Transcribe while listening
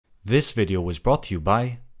This video was brought to you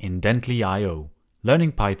by Indently.io,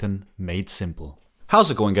 learning Python made simple.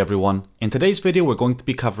 How's it going, everyone? In today's video, we're going to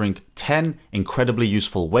be covering 10 incredibly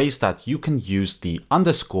useful ways that you can use the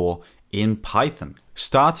underscore in Python.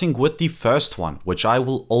 Starting with the first one, which I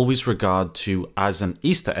will always regard to as an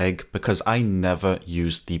Easter egg because I never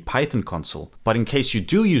use the Python console. But in case you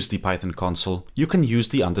do use the Python console, you can use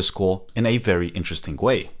the underscore in a very interesting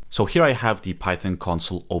way. So here I have the Python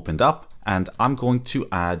console opened up and I'm going to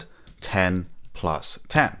add 10 plus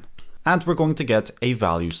 10. And we're going to get a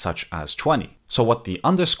value such as 20. So what the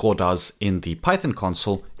underscore does in the Python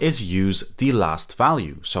console is use the last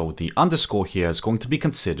value. So the underscore here is going to be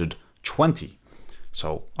considered 20.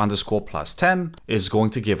 So underscore plus 10 is going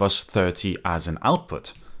to give us 30 as an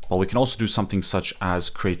output. But we can also do something such as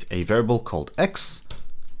create a variable called x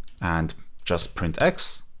and just print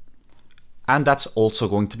x. And that's also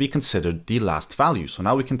going to be considered the last value. So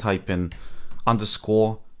now we can type in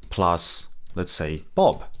underscore plus, let's say,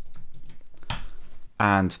 Bob.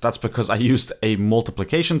 And that's because I used a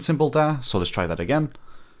multiplication symbol there. So let's try that again.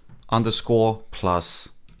 Underscore plus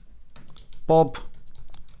Bob.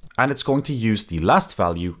 And it's going to use the last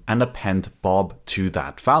value and append Bob to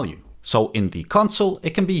that value. So in the console, it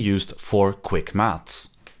can be used for quick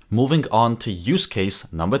maths. Moving on to use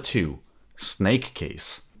case number 2, snake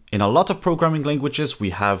case. In a lot of programming languages, we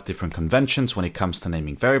have different conventions when it comes to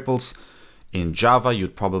naming variables. In Java,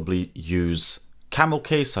 you'd probably use camel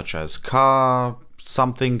case, such as car,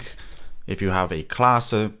 something. If you have a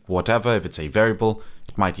class or whatever, if it's a variable,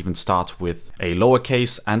 it might even start with a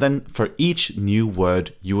lowercase. And then for each new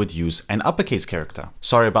word, you would use an uppercase character.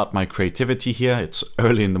 Sorry about my creativity here. It's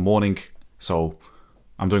early in the morning, so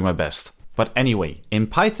I'm doing my best. But anyway, in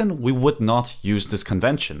Python, we would not use this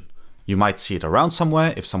convention. You might see it around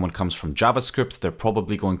somewhere. If someone comes from JavaScript, they're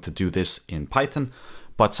probably going to do this in Python.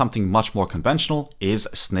 But something much more conventional is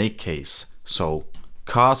snake case. So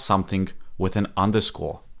car something with an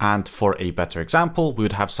underscore. And for a better example, we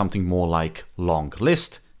would have something more like long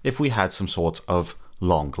list if we had some sort of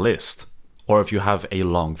long list. Or if you have a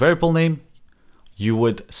long variable name, you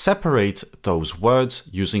would separate those words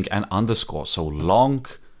using an underscore. So long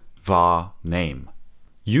var name.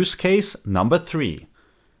 Use case number 3.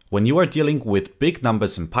 When you are dealing with big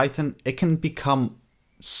numbers in Python, it can become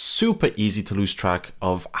super easy to lose track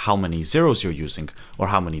of how many zeros you're using or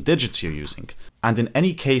how many digits you're using. And in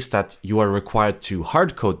any case that you are required to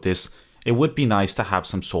hard code this, it would be nice to have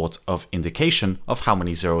some sort of indication of how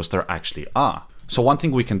many zeros there actually are. So one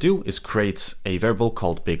thing we can do is create a variable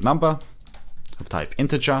called big number of type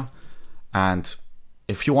integer. And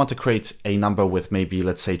if you want to create a number with maybe,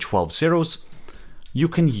 let's say 12 zeros, you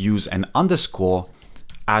can use an underscore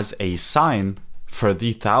as a sign for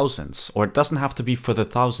the thousands, or it doesn't have to be for the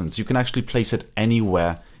thousands. You can actually place it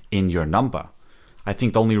anywhere in your number. I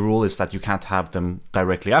think the only rule is that you can't have them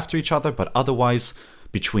directly after each other, but otherwise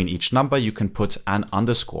between each number you can put an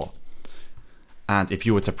underscore. And if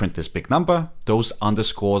you were to print this big number, those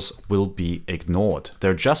underscores will be ignored.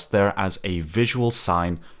 They're just there as a visual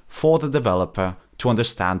sign for the developer to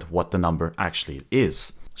understand what the number actually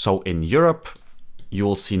is. So in Europe, you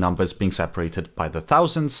will see numbers being separated by the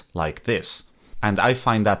thousands like this. And I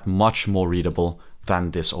find that much more readable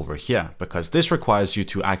than this over here, because this requires you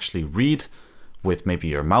to actually read with maybe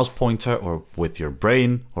your mouse pointer or with your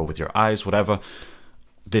brain or with your eyes, whatever,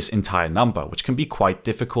 this entire number, which can be quite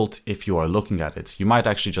difficult if you are looking at it. You might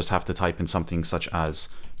actually just have to type in something such as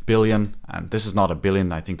billion, and this is not a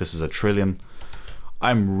billion, I think this is a trillion.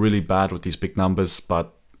 I'm really bad with these big numbers,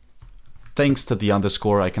 but thanks to the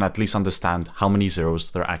underscore, I can at least understand how many zeros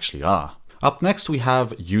there actually are. Up next, we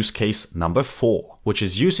have use case number 4, which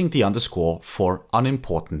is using the underscore for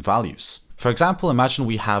unimportant values. For example, imagine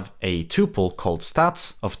we have a tuple called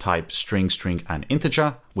stats of type string, string, and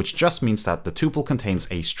integer, which just means that the tuple contains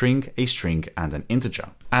a string, and an integer.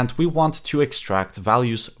 And we want to extract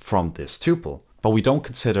values from this tuple, but we don't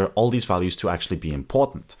consider all these values to actually be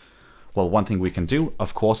important. Well, one thing we can do,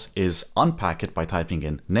 of course, is unpack it by typing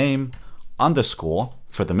in name, underscore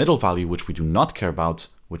for the middle value, which we do not care about,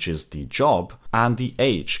 which is the job, and the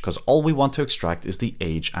age, because all we want to extract is the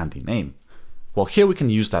age and the name. Well, here we can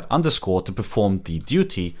use that underscore to perform the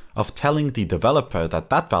duty of telling the developer that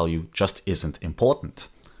that value just isn't important.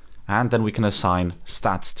 And then we can assign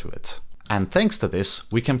stats to it. And thanks to this,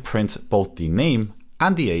 we can print both the name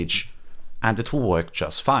and the age, and it will work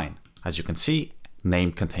just fine. As you can see,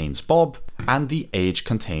 name contains Bob, and the age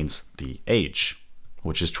contains the age,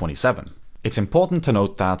 which is 27. It's important to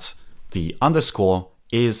note that the underscore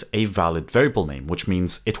is a valid variable name, which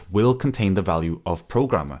means it will contain the value of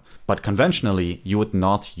programmer. But conventionally, you would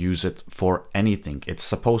not use it for anything. It's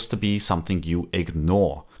supposed to be something you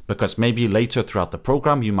ignore, because maybe later throughout the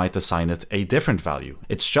program you might assign it a different value.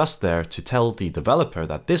 It's just there to tell the developer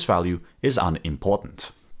that this value is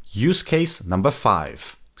unimportant. Use case number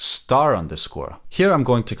 5, star underscore. Here I'm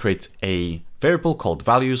going to create a variable called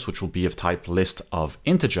values, which will be of type list of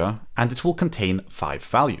integer, and it will contain 5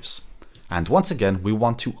 values. And once again, we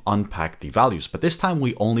want to unpack the values, but this time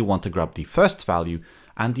we only want to grab the first value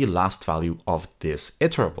and the last value of this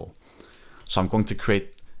iterable. So I'm going to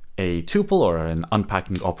create a tuple or an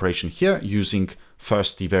unpacking operation here using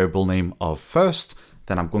first the variable name of first,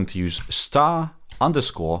 then I'm going to use star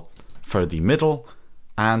underscore for the middle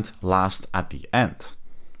and last at the end.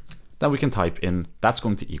 Then we can type in that's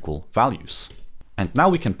going to equal values. And now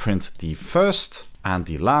we can print the first and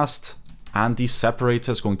the last, and the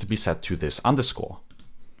separator is going to be set to this underscore.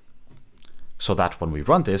 So that when we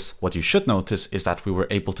run this, what you should notice is that we were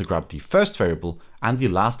able to grab the first variable and the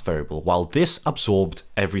last variable, while this absorbed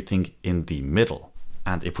everything in the middle.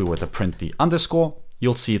 And if we were to print the underscore,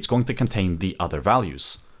 you'll see it's going to contain the other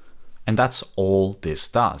values. And that's all this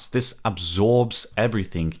does. This absorbs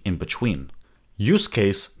everything in between. Use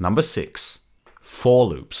case number 6, for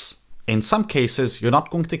loops. In some cases, you're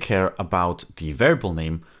not going to care about the variable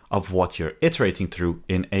name of what you're iterating through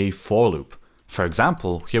in a for loop. For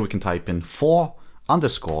example, here we can type in for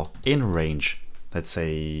underscore in range, let's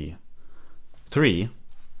say 3,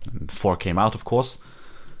 and 4 came out of course.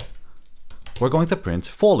 We're going to print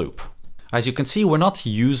for loop. As you can see, we're not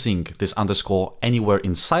using this underscore anywhere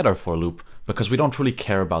inside our for loop because we don't really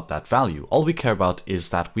care about that value. All we care about is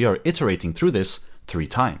that we are iterating through this 3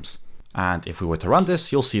 times. And if we were to run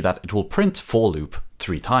this, you'll see that it will print for loop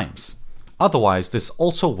 3 times. Otherwise, this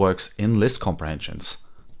also works in list comprehensions.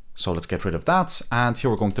 So let's get rid of that. And here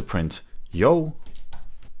we're going to print yo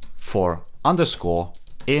for underscore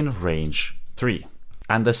in range 3.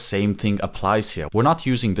 And the same thing applies here. We're not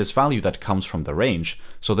using this value that comes from the range,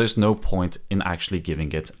 so there's no point in actually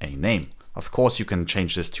giving it a name. Of course, you can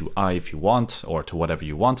change this to I if you want, or to whatever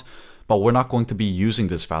you want, but we're not going to be using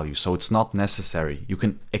this value, so it's not necessary. You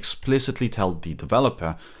can explicitly tell the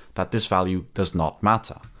developer that this value does not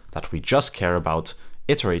matter, that we just care about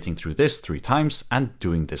iterating through this 3 times and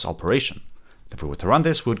doing this operation. If we were to run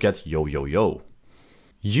this, we would get yo yo yo.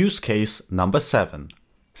 Use case number 7,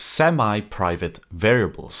 semi-private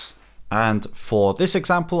variables. And for this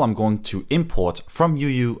example, I'm going to import from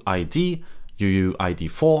UUID,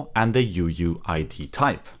 UUID4, and the UUID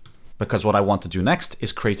type. Because what I want to do next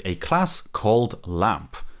is create a class called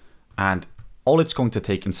lamp. And all it's going to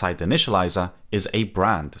take inside the initializer is a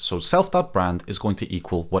brand. So self.brand is going to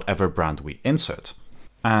equal whatever brand we insert.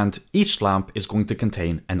 And each lamp is going to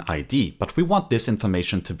contain an ID, but we want this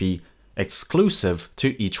information to be exclusive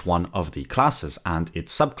to each one of the classes and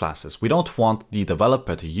its subclasses. We don't want the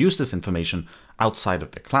developer to use this information outside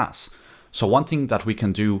of the class. So one thing that we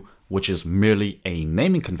can do, which is merely a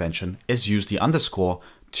naming convention, is use the underscore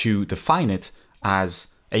to define it as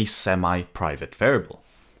a semi-private variable.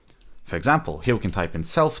 For example, here we can type in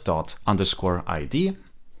self._id,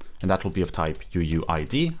 and that will be of type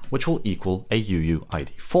UUID, which will equal a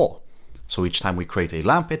UUID4. So each time we create a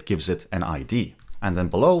lamp, it gives it an ID. And then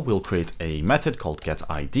below, we'll create a method called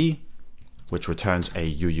getID, which returns a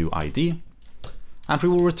UUID, and we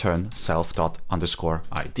will return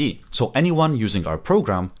self._id. So anyone using our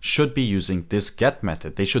program should be using this get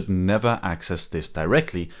method. They should never access this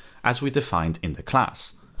directly as we defined in the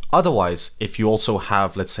class. Otherwise, if you also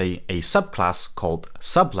have, let's say, a subclass called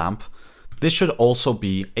sublamp, this should also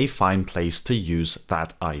be a fine place to use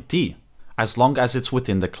that ID, as long as it's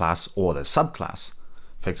within the class or the subclass.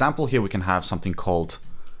 For example, here we can have something called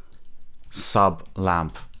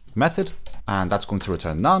sublamp method, and that's going to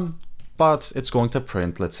return none, but it's going to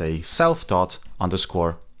print, let's say, self._id.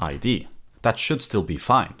 That should still be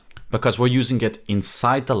fine, because we're using it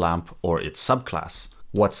inside the lamp or its subclass.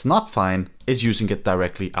 What's not fine is using it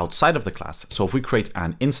directly outside of the class. So if we create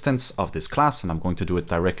an instance of this class, and I'm going to do it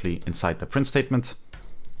directly inside the print statement,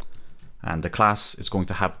 and the class is going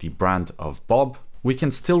to have the brand of Bob, we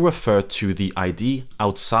can still refer to the ID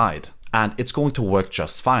outside, and it's going to work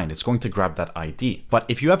just fine. It's going to grab that ID. But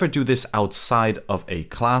if you ever do this outside of a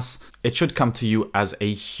class, it should come to you as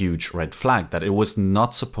a huge red flag that it was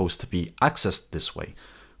not supposed to be accessed this way.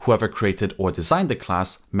 Whoever created or designed the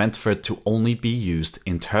class meant for it to only be used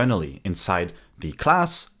internally inside the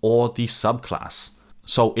class or the subclass.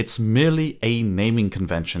 So it's merely a naming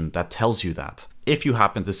convention that tells you that, if you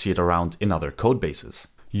happen to see it around in other code bases.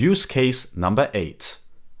 Use case number 8,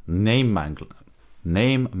 name mangling.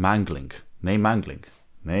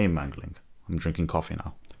 I'm drinking coffee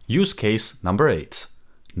now. Use case number 8,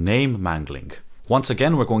 name mangling. Once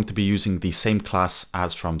again, we're going to be using the same class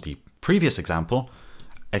as from the previous example,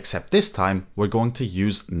 except this time we're going to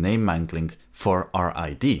use name mangling for our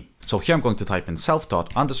ID. So here I'm going to type in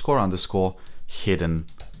self.__hidden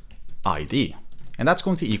ID, and that's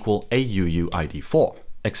going to equal a UUID4.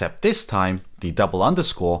 Except this time, the double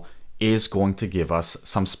underscore is going to give us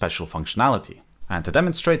some special functionality. And to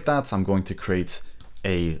demonstrate that, I'm going to create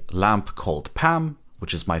a lamp called Pam,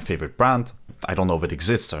 which is my favorite brand. I don't know if it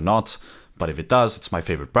exists or not, but if it does, it's my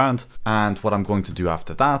favorite brand. And what I'm going to do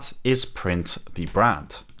after that is print the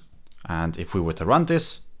brand. And if we were to run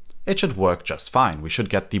this, it should work just fine. We should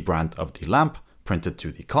get the brand of the lamp printed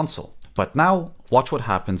to the console. But now watch what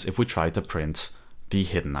happens if we try to print the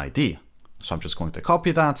hidden ID. So I'm just going to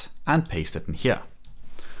copy that and paste it in here.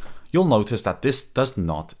 You'll notice that this does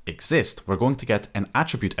not exist. We're going to get an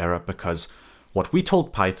attribute error because what we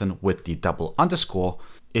told Python with the double underscore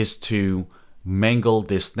is to mangle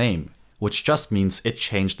this name, which just means it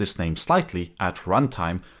changed this name slightly at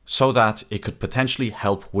runtime so that it could potentially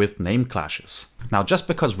help with name clashes. Now, just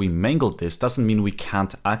because we mangled this doesn't mean we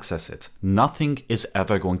can't access it. Nothing is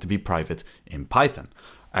ever going to be private in Python.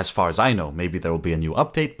 As far as I know, maybe there will be a new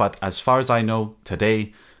update, but as far as I know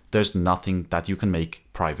today, there's nothing that you can make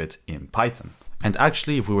private in Python. And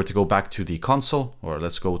actually, if we were to go back to the console, or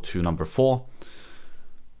let's go to number 4,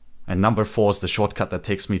 and number 4 is the shortcut that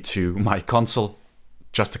takes me to my console,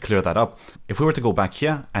 just to clear that up. If we were to go back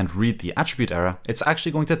here and read the attribute error, it's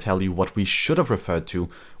actually going to tell you what we should have referred to,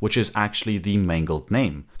 which is actually the mangled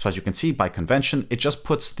name. So as you can see, by convention, it just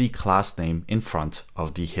puts the class name in front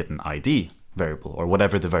of the hidden ID variable, or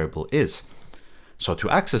whatever the variable is. So to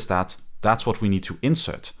access that, that's what we need to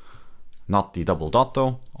insert. Not the double dot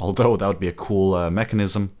though, although that would be a cool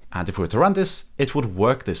mechanism. And if we were to run this, it would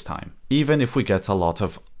work this time, even if we get a lot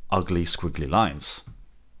of ugly squiggly lines.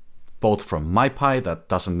 Both from MyPy that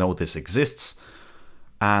doesn't know this exists,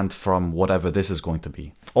 and from whatever this is going to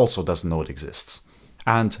be, also doesn't know it exists.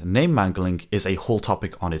 And name mangling is a whole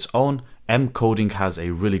topic on its own. Mcoding has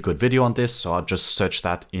a really good video on this, so I'll just search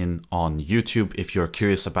that in on YouTube if you're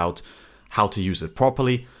curious about how to use it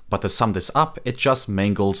properly. But to sum this up, it just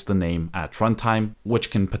mangles the name at runtime, which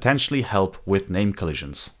can potentially help with name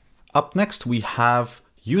collisions. Up next, we have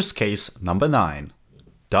use case number 9,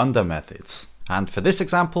 Dunder methods. And for this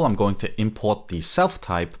example, I'm going to import the self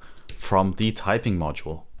type from the typing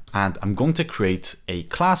module. And I'm going to create a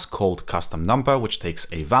class called custom number, which takes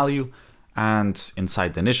a value. And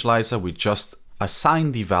inside the initializer, we just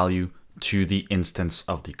assign the value to the instance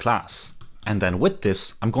of the class. And then with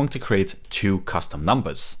this, I'm going to create 2 custom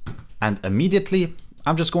numbers. And immediately,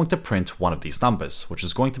 I'm just going to print one of these numbers, which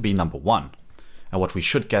is going to be number 1. And what we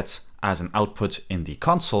should get as an output in the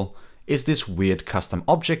console is this weird custom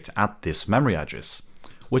object at this memory address,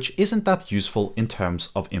 which isn't that useful in terms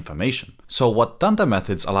of information. So what Dunder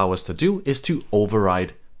methods allow us to do is to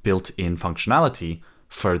override built-in functionality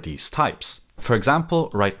for these types. For example,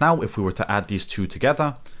 right now, if we were to add these 2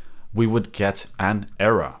 together, we would get an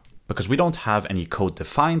error because we don't have any code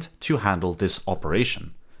defined to handle this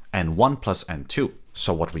operation, n1 plus n2.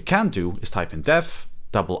 So what we can do is type in def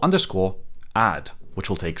 _add, which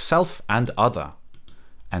will take self and other.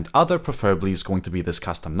 And other preferably is going to be this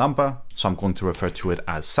custom number, so I'm going to refer to it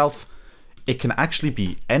as self. It can actually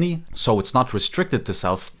be any, so it's not restricted to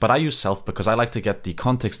self, but I use self because I like to get the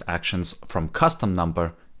context actions from custom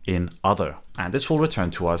number in other. And this will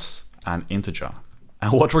return to us an integer.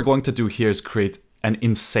 And what we're going to do here is create an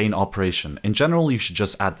insane operation. In general, you should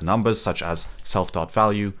just add the numbers such as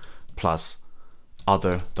self.value plus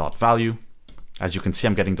other.value. As you can see,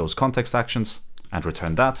 I'm getting those context actions and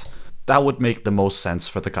return that. That would make the most sense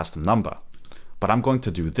for the custom number. But I'm going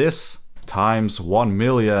to do this times 1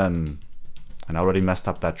 million. And I already messed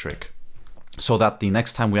up that trick. So that the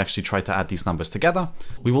next time we actually try to add these numbers together,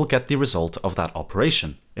 we will get the result of that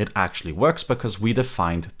operation. It actually works because we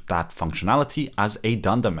defined that functionality as a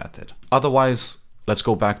Dunder method. Otherwise, let's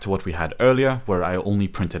go back to what we had earlier, where I only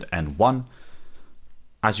printed n1.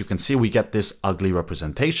 As you can see, we get this ugly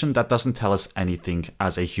representation that doesn't tell us anything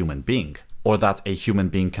as a human being, or that a human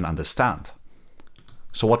being can understand.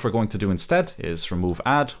 So what we're going to do instead is remove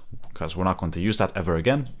add, because we're not going to use that ever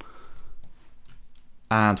again.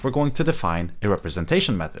 And we're going to define a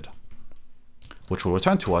representation method, which will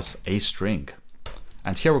return to us a string.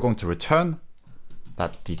 And here we're going to return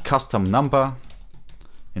that the custom number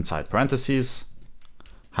inside parentheses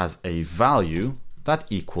has a value that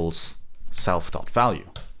equals self.value.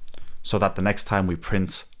 So that the next time we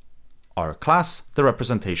print our class, the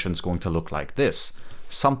representation is going to look like this,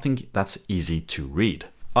 something that's easy to read.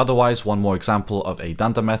 Otherwise, one more example of a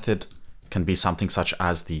Dunder method can be something such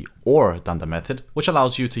as the OR Dunder method, which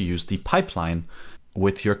allows you to use the pipeline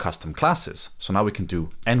with your custom classes. So now we can do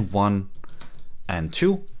n1,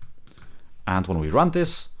 n2. And when we run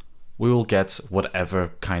this, we will get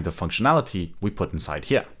whatever kind of functionality we put inside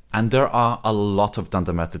here. And there are a lot of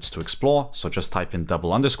Dunder methods to explore. So just type in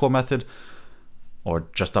double underscore method or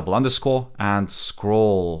just double underscore and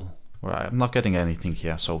scroll. Right, I'm not getting anything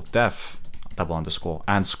here. So def double underscore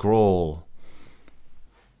and scroll.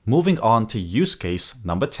 Moving on to use case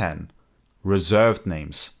number 10, reserved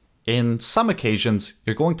names. In some occasions,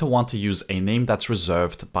 you're going to want to use a name that's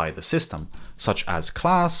reserved by the system, such as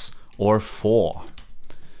class or for.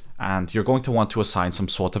 And you're going to want to assign some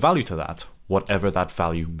sort of value to that, whatever that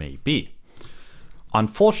value may be.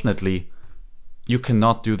 Unfortunately, you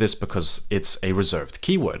cannot do this because it's a reserved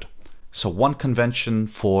keyword. So one convention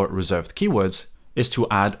for reserved keywords is to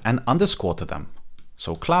add an underscore to them.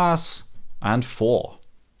 So class and for.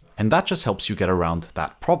 And that just helps you get around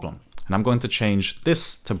that problem. And I'm going to change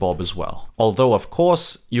this to Bob as well. Although, of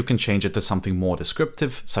course, you can change it to something more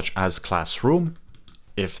descriptive, such as classroom,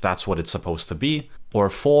 if that's what it's supposed to be. Or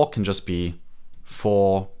for can just be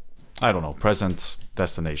for, I don't know, present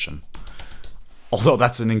destination. Although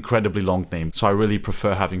that's an incredibly long name, so I really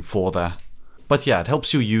prefer having for there. But yeah, it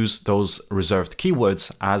helps you use those reserved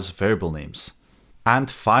keywords as variable names. And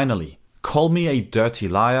finally, call me a dirty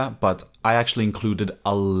liar, but I actually included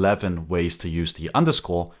 11 ways to use the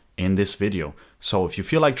underscore in this video. So if you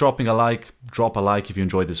feel like dropping a like, drop a like if you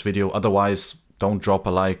enjoyed this video. Otherwise, don't drop a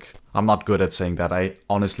like. I'm not good at saying that. I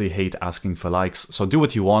honestly hate asking for likes. So do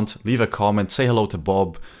what you want, leave a comment, say hello to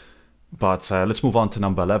Bob. But let's move on to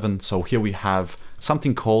number 11. So here we have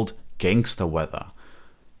something called gangster weather.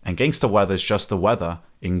 And gangster weather is just the weather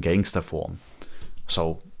in gangster form.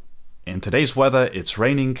 So in today's weather, it's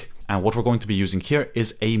raining. And what we're going to be using here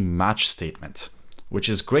is a match statement, which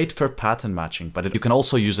is great for pattern matching, but you can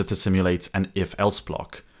also use it to simulate an if-else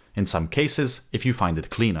block. In some cases, if you find it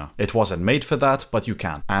cleaner. It wasn't made for that, but you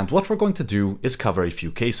can. And what we're going to do is cover a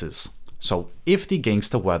few cases. So if the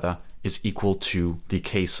gangster weather is equal to the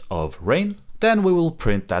case of rain, then we will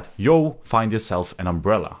print that, yo, find yourself an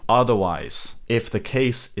umbrella. Otherwise, if the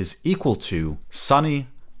case is equal to sunny,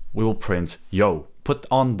 we will print, yo, put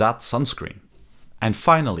on that sunscreen. And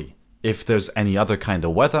finally, if there's any other kind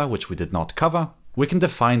of weather which we did not cover, we can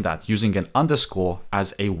define that using an underscore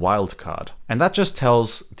as a wildcard. And that just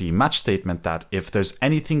tells the match statement that if there's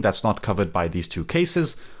anything that's not covered by these two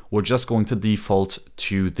cases, we're just going to default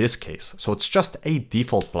to this case. So it's just a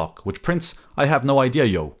default block, which prints, I have no idea,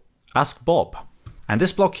 yo, ask Bob. And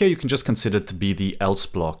this block here, you can just consider to be the else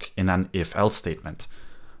block in an if-else statement.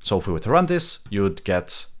 So if we were to run this, you would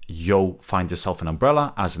get, yo, find yourself an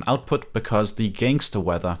umbrella as an output because the gangster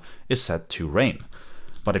weather is set to rain.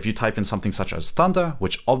 But if you type in something such as thunder,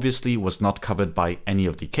 which obviously was not covered by any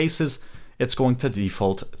of the cases, it's going to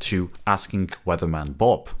default to asking weatherman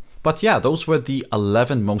Bob. But yeah, those were the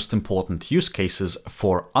 11 most important use cases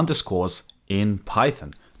for underscores in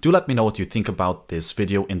Python. Do let me know what you think about this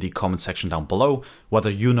video in the comment section down below,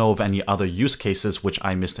 whether you know of any other use cases which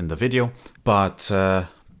I missed in the video. But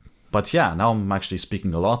yeah, now I'm actually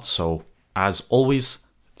speaking a lot. So as always,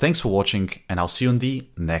 thanks for watching and I'll see you in the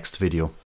next video.